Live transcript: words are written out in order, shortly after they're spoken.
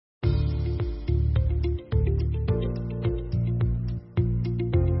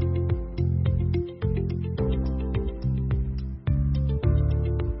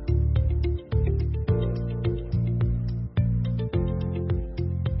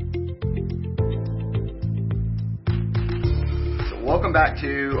welcome back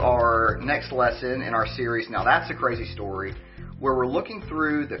to our next lesson in our series, Now That's a Crazy Story, where we're looking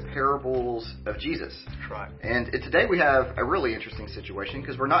through the parables of Jesus. That's right. And today we have a really interesting situation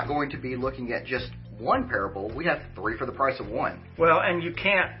because we're not going to be looking at just one parable. We have three for the price of one. Well, and you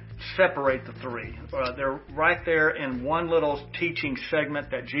can't separate the three. They're right there in one little teaching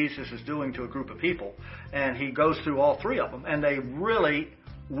segment that Jesus is doing to a group of people. And he goes through all three of them. And they really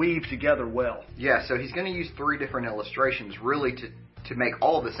weave together well. Yeah, so he's going to use three different illustrations really to make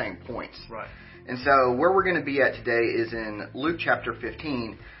all the same points. Right. And so where we're going to be at today is in Luke chapter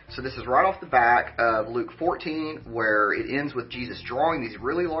 15. So this is right off the back of Luke 14, where it ends with Jesus drawing these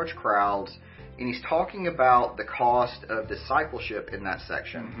really large crowds, and he's talking about the cost of discipleship in that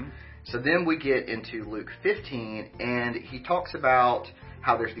section. Mm-hmm. So then we get into Luke 15, and he talks about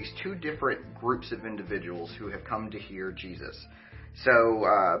how there's these two different groups of individuals who have come to hear Jesus.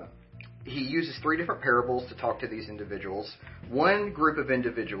 So he uses three different parables to talk to these individuals. One group of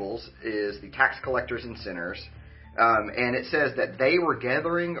individuals is the tax collectors and sinners, and it says that they were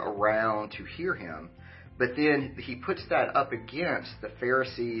gathering around to hear him, but then he puts that up against the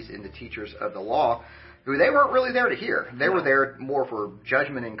Pharisees and the teachers of the law, who they weren't really there to hear. They were there more for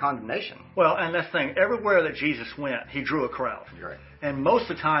judgment and condemnation. Well, and that's the thing. Everywhere that Jesus went, he drew a crowd. Right. And most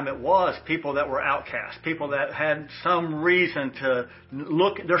of the time it was people that were outcasts, people that had some reason to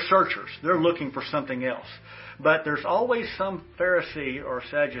look. They're searchers. They're looking for something else. But there's always some Pharisee or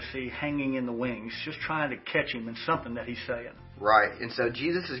Sadducee hanging in the wings, just trying to catch him in something that he's saying. Right. And so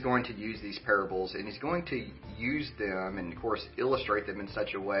Jesus is going to use these parables, and he's going to use them and, of course, illustrate them in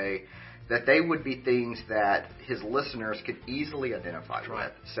such a way that they would be things that his listeners could easily identify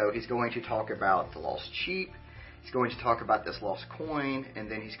with. So he's going to talk about the lost sheep, he's going to talk about this lost coin, and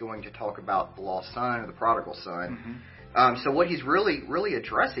then he's going to talk about the lost son or the prodigal son. Mm-hmm. So what he's really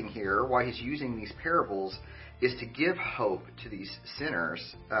addressing here, why he's using these parables, is to give hope to these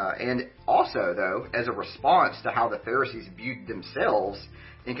sinners, and also, though, as a response to how the Pharisees viewed themselves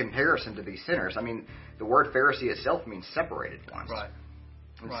in comparison to these sinners. I mean, the word Pharisee itself means separated ones. Right.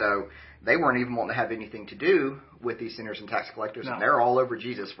 And so they weren't even wanting to have anything to do with these sinners and tax collectors, and they're all over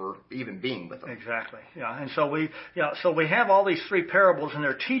Jesus for even being with them. Exactly. Yeah. And so we have all these three parables, and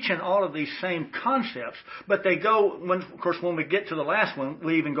they're teaching all of these same concepts, but they go when we get to the last one,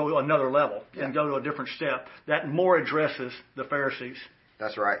 we even go another level and go to a different step that more addresses the Pharisees.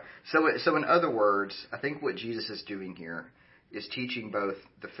 That's right. So in other words, I think what Jesus is doing here is teaching both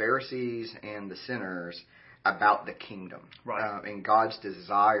the Pharisees and the sinners about the kingdom, and God's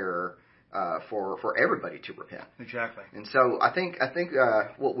desire for everybody to repent. Exactly. And so I think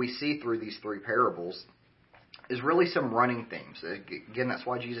what we see through these three parables is really some running themes. Again, that's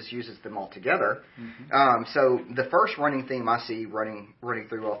why Jesus uses them all together. Mm-hmm. So the first running theme I see running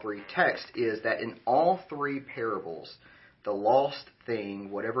through all three texts is that in all three parables, the lost thing,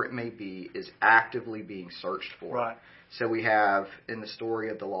 whatever it may be, is actively being searched for. Right. So we have in the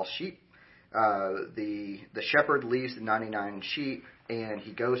story of the lost sheep, the shepherd leaves the 99 sheep, and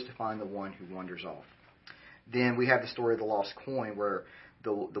he goes to find the one who wanders off. Then we have the story of the lost coin, where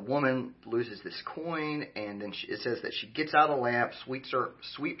the woman loses this coin, and then it says that she gets out a lamp, sweeps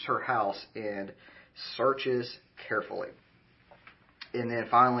her house, and searches carefully. And then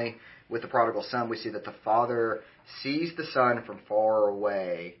finally, with the prodigal son, we see that the father sees the son from far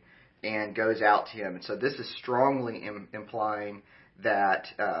away and goes out to him. And so this is strongly implying that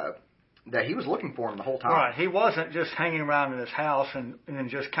he was looking for him the whole time. Right. He wasn't just hanging around in his house and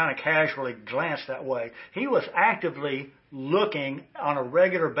just kind of casually glanced that way. He was actively looking on a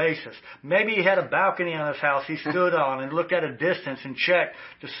regular basis. Maybe he had a balcony on his house he stood on and looked at a distance and checked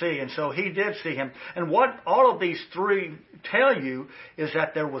to see. And so he did see him. And what all of these three tell you is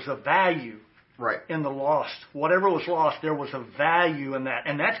that there was a value in the lost. Whatever was lost, there was a value in that.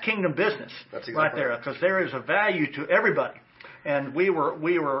 And that's kingdom business. That's exactly right there. Because there is a value to everybody. And we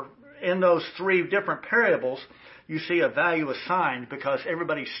were in those three different parables, you see a value assigned because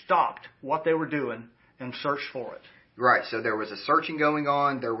everybody stopped what they were doing and searched for it. Right. So there was a searching going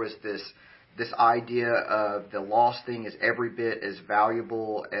on. There was this idea of the lost thing is every bit as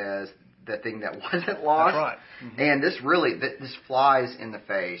valuable as the thing that wasn't lost. That's right. Mm-hmm. And this flies in the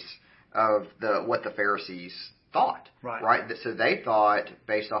face of what the Pharisees thought. Right. So they thought,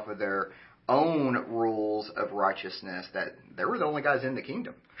 based off of their own rules of righteousness, that they were the only guys in the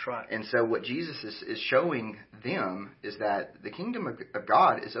kingdom. That's right. And so what Jesus is showing them is that the kingdom of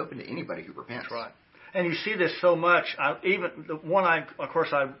God is open to anybody who repents. That's right. And you see this so much. Even the one I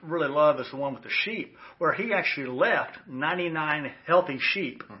really love is the one with the sheep, where he actually left 99 healthy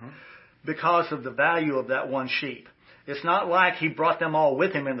sheep because of the value of that one sheep. It's not like he brought them all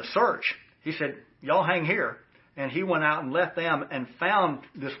with him in the search. He said, y'all hang here. and he went out and left them and found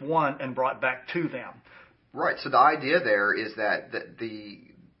this one and brought back to them. Right. So the idea there is that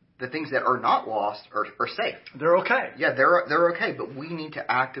the things that are not lost are safe. They're okay. Yeah, they're okay, but we need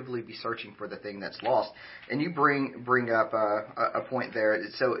to actively be searching for the thing that's lost. And you bring up a point there.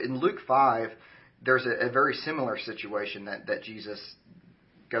 So in Luke 5, there's a very similar situation that Jesus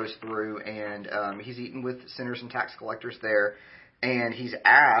goes through, and he's eating with sinners and tax collectors there, and he's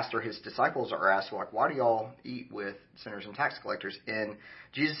asked, or his disciples are asked, like, why do y'all eat with sinners and tax collectors? And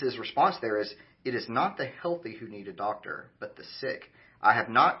Jesus' response there is, it is not the healthy who need a doctor, but the sick. I have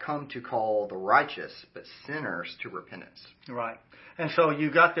not come to call the righteous, but sinners to repentance. Right. And so you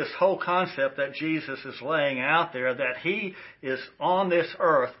got this whole concept that Jesus is laying out there, that he is on this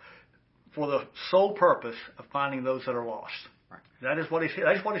earth for the sole purpose of finding those that are lost. Right. That is what he's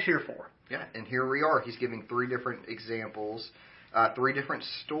here for. Yeah, and here we are. He's giving 3 different examples, 3 different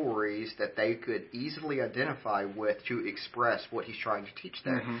stories that they could easily identify with to express what he's trying to teach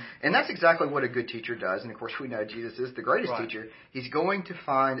there. Mm-hmm. And that's exactly what a good teacher does. And, of course, we know Jesus is the greatest Right. teacher. He's going to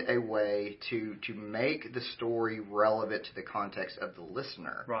find a way to make the story relevant to the context of the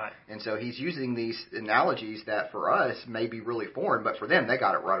listener. Right. And so he's using these analogies that for us may be really foreign, but for them, they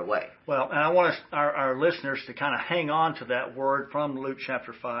got it right away. Well, and I want our listeners to kind of hang on to that word from Luke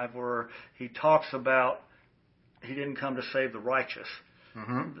chapter 5 where he talks about he didn't come to save the righteous.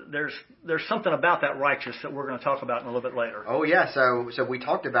 Mm-hmm. There's something about that righteous that we're going to talk about in a little bit later. Oh yeah, so we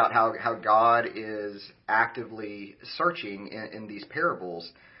talked about how God is actively searching in these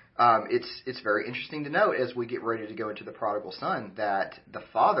parables. It's very interesting to note as we get ready to go into the prodigal son that the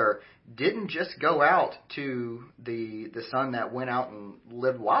father didn't just go out to the son that went out and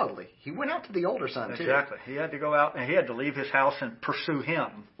lived wildly. He went out to the older son too. Exactly. He had to go out and he had to leave his house and pursue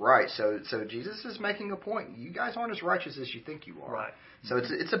him. Right. So Jesus is making a point. You guys aren't as righteous as you think you are. Right. So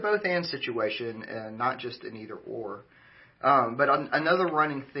it's a both and situation and not just an either or. But another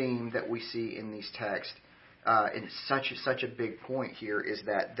running theme that we see in these texts, and it's such a big point here, is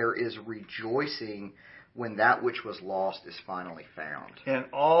that there is rejoicing when that which was lost is finally found. In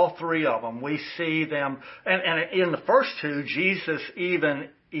all 3 of them, we see them, and in the first 2, Jesus even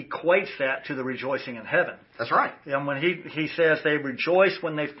equates that to the rejoicing in heaven. That's right. And when he says they rejoice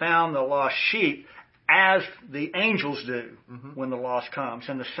when they found the lost sheep, as the angels do when the loss comes.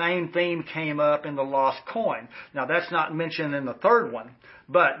 And the same theme came up in the lost coin. Now, that's not mentioned in the 3rd one,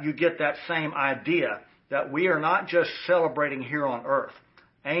 but you get that same idea that we are not just celebrating here on earth.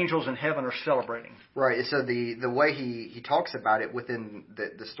 Angels in heaven are celebrating. Right. And so the way he talks about it within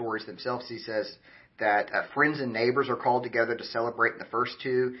the stories themselves, he says that friends and neighbors are called together to celebrate in the first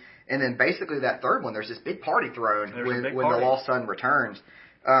 2. And then basically that 3rd one, there's this big party thrown when the lost son returns.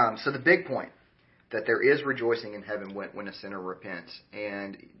 So the big point, that there is rejoicing in heaven when a sinner repents.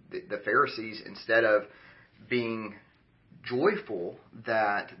 And the Pharisees, instead of being joyful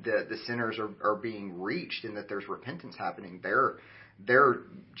that the sinners are being reached and that there's repentance happening, they're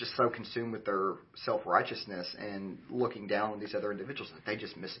just so consumed with their self-righteousness and looking down on these other individuals that they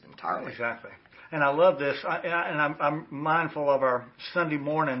just miss it entirely. Exactly. And I love this, and I'm mindful of our Sunday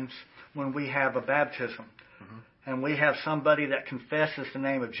mornings when we have a baptism. And we have somebody that confesses the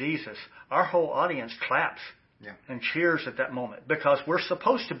name of Jesus, our whole audience claps and cheers at that moment because we're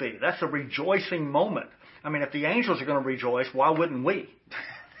supposed to be. That's a rejoicing moment. I mean, if the angels are going to rejoice, why wouldn't we?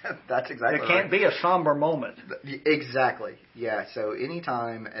 That's exactly right. It can't be a somber moment. Exactly. Yeah, so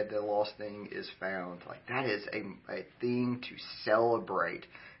anytime the lost thing is found, like that is a thing to celebrate,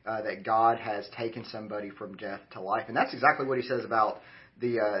 that God has taken somebody from death to life. And that's exactly what he says about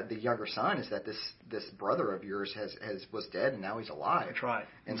the younger son, is that this brother of yours was dead and now he's alive. That's right.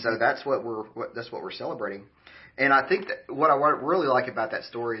 And so that's what we're celebrating. And I think that what I really like about that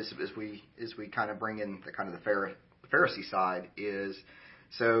story is we kind of bring in the kind of the Pharisee side is,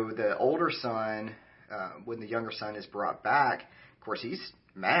 so the older son, when the younger son is brought back, of course he's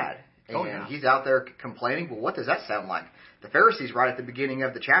mad. And he's out there complaining. Well, what does that sound like? The Pharisees right at the beginning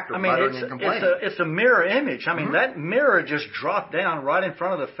of the chapter muttering and complaining. It's a mirror image. I mean, that mirror just dropped down right in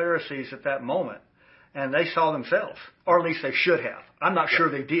front of the Pharisees at that moment. And they saw themselves. Or at least they should have. I'm not sure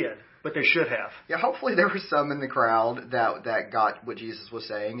they did, but they should have. Yeah, hopefully there was some in the crowd that got what Jesus was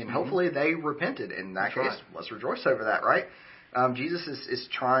saying. And hopefully they repented. In that case, let's rejoice over that, right? Jesus is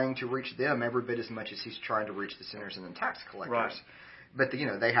trying to reach them every bit as much as he's trying to reach the sinners and the tax collectors. Right. But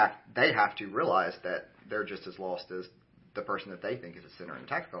they have to realize that they're just as lost as the person that they think is a sinner and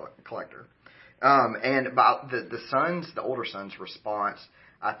tax collector. And about the older son's response,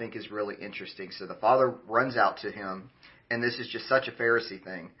 I think is really interesting. So the father runs out to him, and this is just such a Pharisee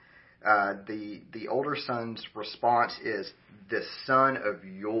thing. The older son's response is, this son of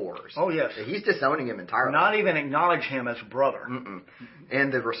yours. Oh, yes. He's disowning him entirely. Not even acknowledge him as brother. Mm-mm.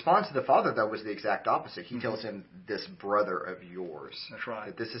 And the response of the father, though, was the exact opposite. He tells him, this brother of yours. That's right.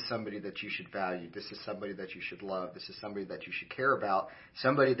 That this is somebody that you should value. This is somebody that you should love. This is somebody that you should care about.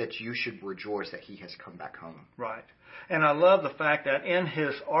 Somebody that you should rejoice that he has come back home. Right. And I love the fact that in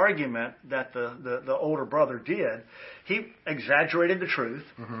his argument that the older brother did, he exaggerated the truth.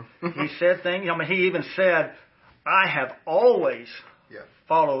 Mm-hmm. He said things, he even said, I have always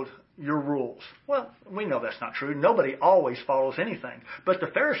followed your rules. Well, we know that's not true. Nobody always follows anything. But the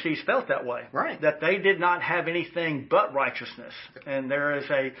Pharisees felt that way. Right. That they did not have anything but righteousness. And there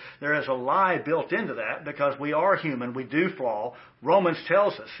is a lie built into that because we are human. We do fall. Romans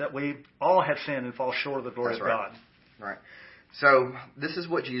tells us that we all have sinned and fall short of the glory of God. Right. So this is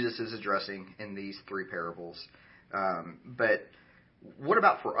what Jesus is addressing in these three parables. But what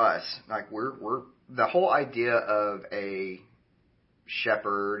about for us? Like we're the whole idea of a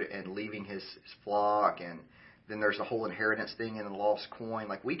shepherd and leaving his flock, and then there's the whole inheritance thing and the lost coin.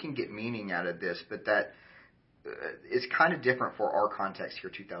 Like we can get meaning out of this, but that is kind of different for our context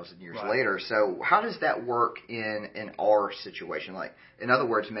here 2,000 years later. So how does that work in our situation? Like, in other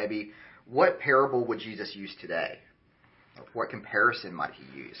words, maybe what parable would Jesus use today? What comparison might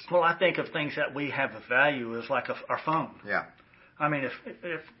he use? Well, I think of things that we have of value as like our phone. Yeah. I mean,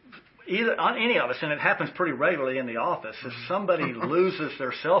 if either on any of us, and it happens pretty regularly in the office, if somebody loses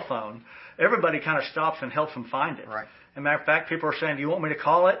their cell phone, everybody kind of stops and helps them find it. Right. As a matter of fact, people are saying, "Do you want me to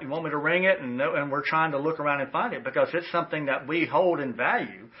call it? You want me to ring it?" And we're trying to look around and find it because it's something that we hold in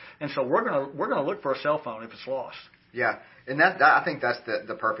value, and so we're gonna look for a cell phone if it's lost. Yeah, and that I think that's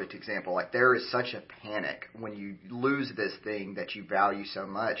the perfect example. Like there is such a panic when you lose this thing that you value so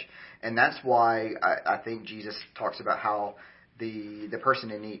much, and that's why I think Jesus talks about how the person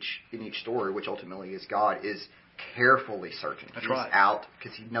in each story, which ultimately is God, is carefully searching. That's He's right. out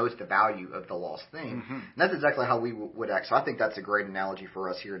because he knows the value of the lost thing. Mm-hmm. And that's exactly how we would act. So I think that's a great analogy for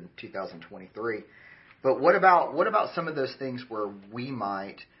us here in 2023. But what about some of those things where we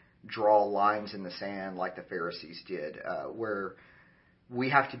might draw lines in the sand like the Pharisees did, where we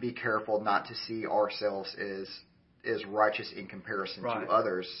have to be careful not to see ourselves as righteous in comparison to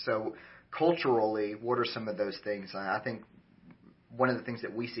others. So culturally, what are some of those things? I think one of the things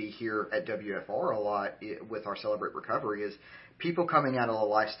that we see here at WFR a lot with our Celebrate Recovery is people coming out of a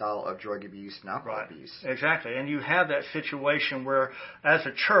lifestyle of drug abuse and alcohol abuse. Exactly. And you have that situation where, as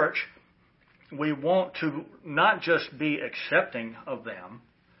a church, we want to not just be accepting of them,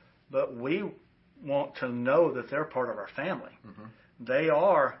 but we want to know that they're part of our family. Mm-hmm. They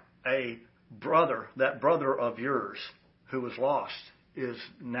are a brother. That brother of yours who was lost is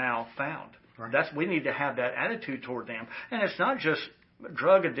now found. Right. We need to have that attitude toward them. And it's not just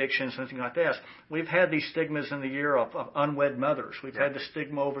drug addictions and things like this. We've had these stigmas in the year of unwed mothers. We've had the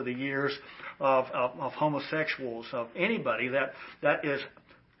stigma over the years of homosexuals, of anybody that is,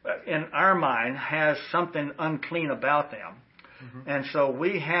 in our mind, has something unclean about them. Mm-hmm. And so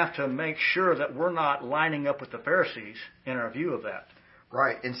we have to make sure that we're not lining up with the Pharisees in our view of that.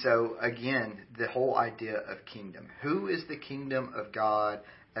 Right. And so, again, the whole idea of kingdom. Who is the kingdom of God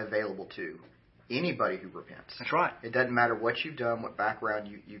available to? Anybody who repents. That's right. It doesn't matter what you've done, what background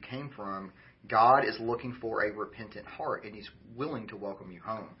you came from. God is looking for a repentant heart, and he's willing to welcome you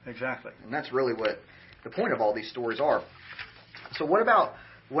home. Exactly. And that's really what the point of all these stories are. So what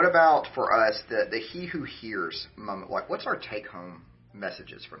about for us, the he who hears moment? Like, what's our take-home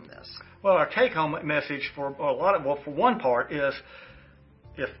messages from this? Well, our take-home message for one part is,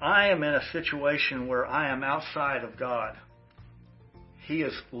 if I am in a situation where I am outside of God, he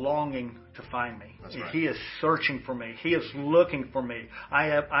is longing to find me. That's right. He is searching for me. He is looking for me.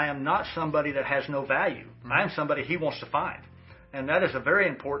 I am not somebody that has no value. Mm-hmm. I am somebody he wants to find. And that is a very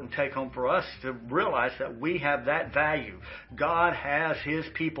important take-home for us to realize that we have that value. God has his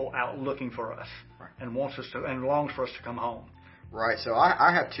people out looking for us and wants us to, and longs for us to come home. Right. So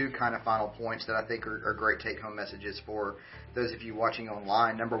I have two kind of final points that I think are great take-home messages for those of you watching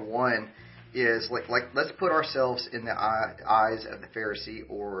online. Number one is like let's put ourselves in the eyes of the Pharisee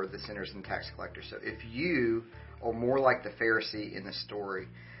or the sinners and tax collectors. So if you are more like the Pharisee in the story,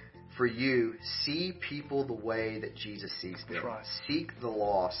 for you, see people the way that Jesus sees them. Right. Seek the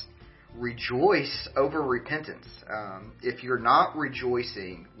lost. Rejoice over repentance. If you're not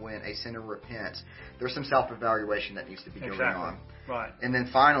rejoicing when a sinner repents, there's some self-evaluation that needs to be going on. Right. And then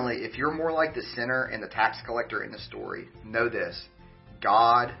finally, if you're more like the sinner and the tax collector in the story, know this: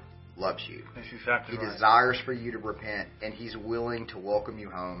 God loves you. That's exactly right. He desires for you to repent, and he's willing to welcome you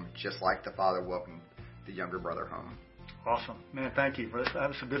home, just like the father welcomed the younger brother home. Awesome. Man, thank you. That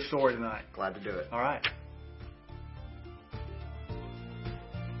was a good story tonight. Glad to do it. All right.